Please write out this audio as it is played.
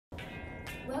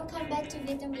Welcome back to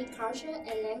Vietnamese Culture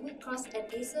and Language course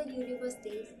at Asia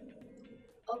University.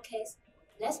 Okay,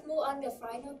 let's move on the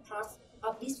final part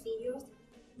of this video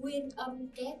with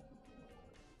get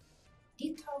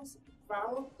diphthongs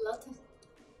vowel letters.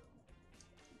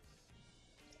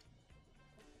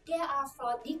 There are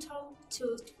 4 diphthongs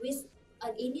with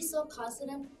an initial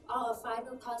consonant or a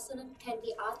final consonant can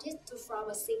be added to form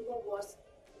a single word.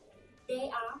 They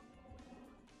are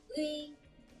uy,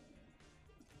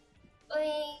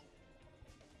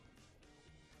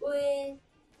 uê,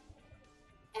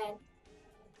 and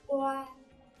qua.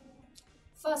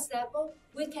 For example,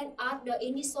 we can add the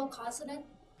initial consonant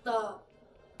the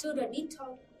to the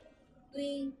diphthong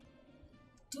uy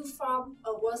to form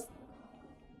a word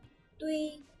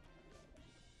tuy.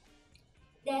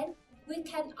 Then we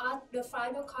can add the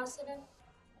final consonant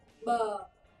b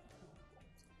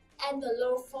and the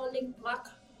low falling mark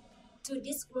to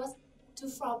this word to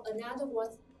form another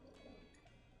word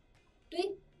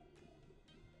tuyết.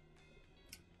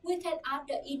 We can add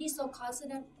the initial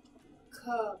consonant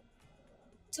k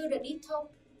to the diphthong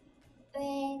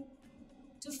e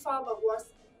to form a word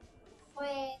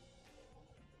khoe,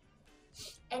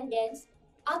 and then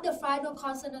add the final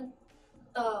consonant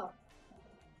t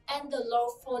and the low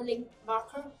falling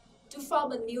marker to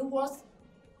form a new word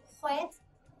khoét.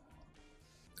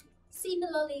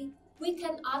 Similarly, we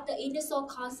can add the initial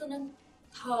consonant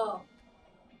th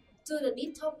to the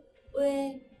diphthong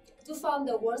uê to form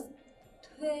the word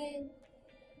thuê.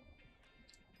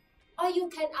 Or you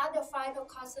can add the final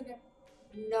consonant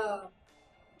n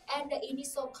and the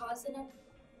initial consonant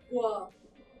w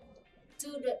to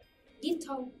the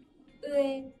diphthong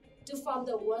uê to form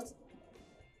the word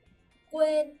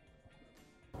quên.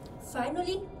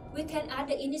 Finally, we can add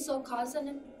the initial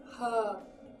consonant h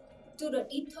to the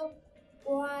diphthong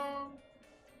hoa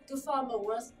to form a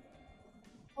word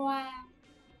hoa.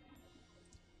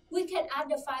 We can add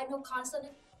the final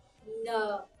consonant n,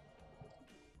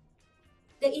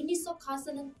 the initial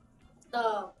consonant t,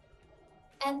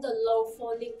 and the low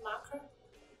falling marker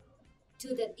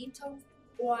to the diphthong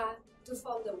hoa to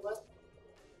form the word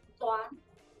toán.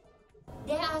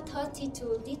 There are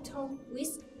 32 diphthongs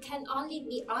which can only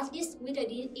be added with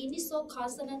the initial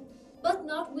consonant but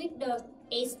not with the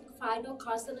 8th final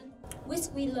consonant which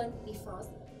we learned before.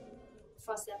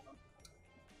 For example,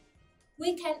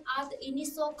 we can add the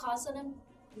initial consonant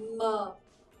m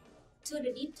to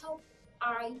the diphthong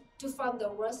I to form the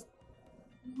word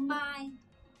mai.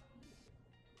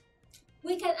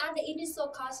 We can add the initial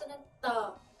consonant t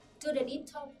to the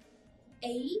diphthong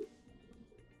ấy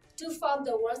to form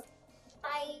the word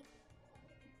tay.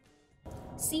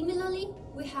 Similarly,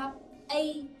 we have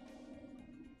a,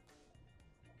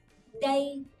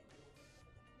 đây,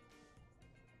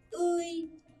 ươi,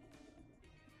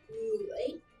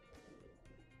 ngửi,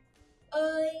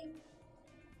 ơi,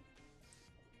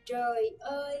 trời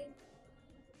ơi,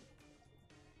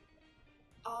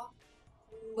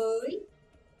 mới,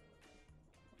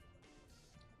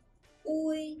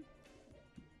 ui,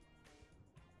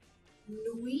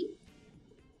 núi,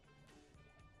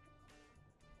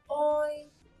 ôi,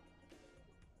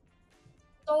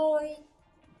 tôi,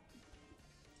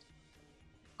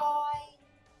 oi,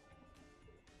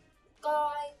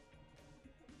 coi,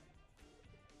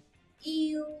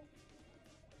 yêu,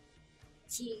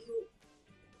 chịu,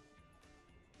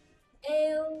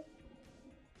 eo,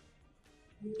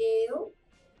 nếu,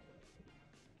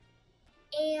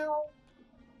 eo,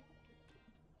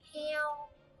 heo,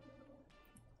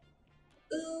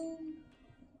 ưu,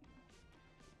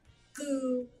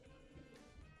 cừu,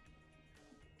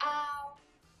 ao,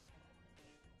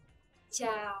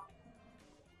 chào,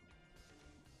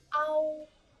 âu,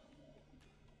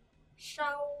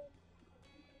 sau,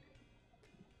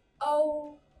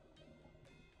 âu,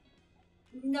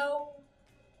 nâu,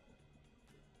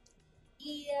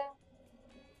 ia,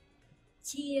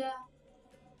 chia,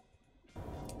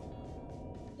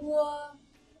 ua,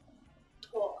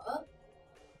 thuở,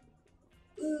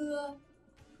 ưa,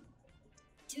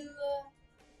 chưa,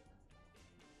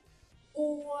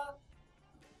 ua,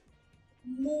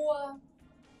 mua,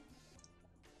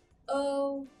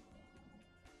 âu,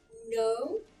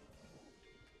 nấu,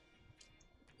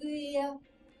 uya,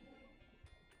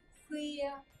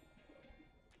 khuya,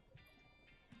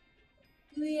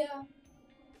 khuya,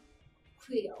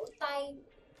 khuỷu tay,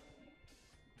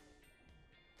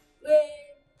 quê,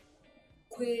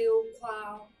 khuều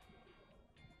khoào,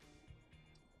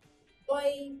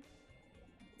 quay,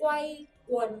 quay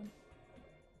quần,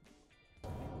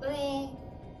 que,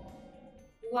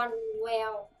 ngoằn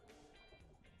ngoèo,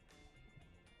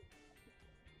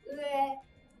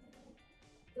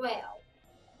 quẹo,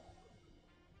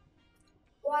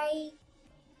 quay,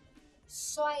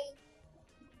 xoay,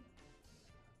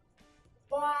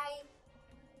 oai,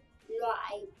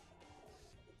 loại,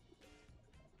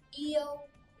 yêu,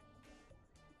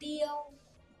 tiêu,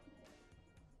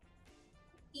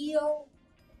 yêu,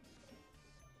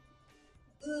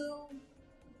 ưu,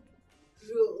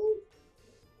 rượu,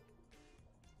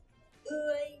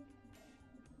 ươi,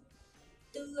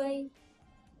 tươi,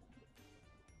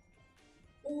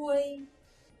 ui,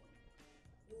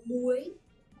 muối.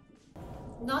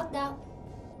 Note that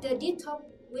the diphthong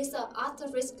with an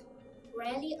asterisk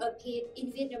rarely appear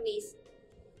in Vietnamese.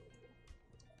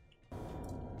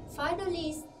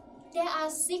 Finally, there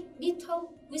are 6 diphthongs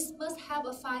which must have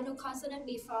a final consonant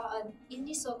before an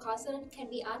initial consonant can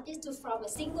be added to form a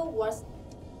single word.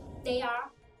 They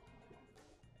are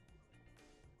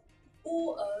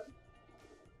u ở,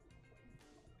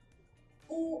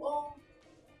 u ô,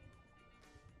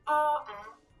 o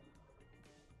á,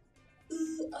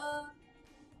 ư ơ,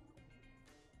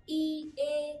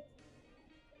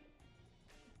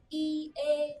 i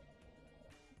e,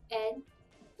 and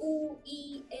u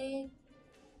i e.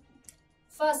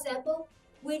 For example,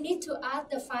 we need to add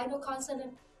the final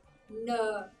consonant n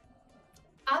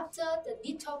after the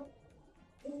diphthong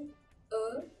u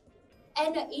ở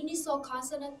and the initial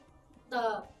consonant t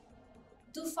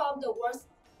to form the word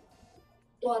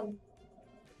tuần.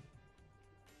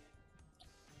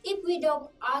 If we don't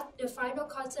add the final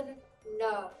consonant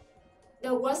n,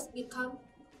 the words become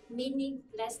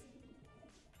meaningless.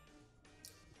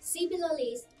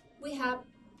 Similarly, we have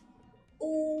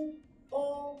u,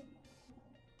 ô,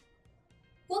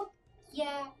 quốc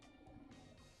gia,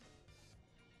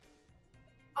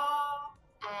 o,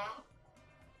 á,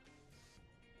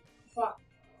 hoặc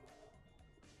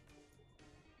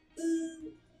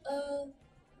ư, ơ,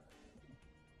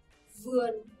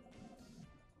 vườn,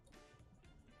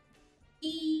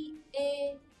 i,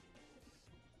 e,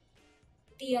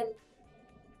 tiền,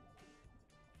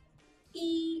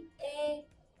 i, e,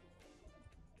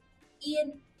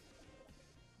 yên,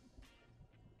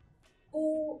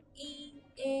 u, i,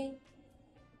 e,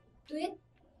 tuyết.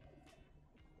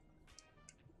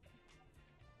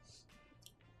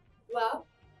 Well,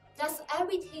 that's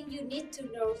everything you need to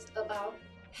know about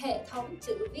hệ thống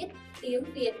chữ viết tiếng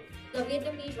Việt, the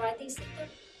Vietnamese writing system.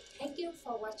 Thank you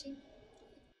for watching.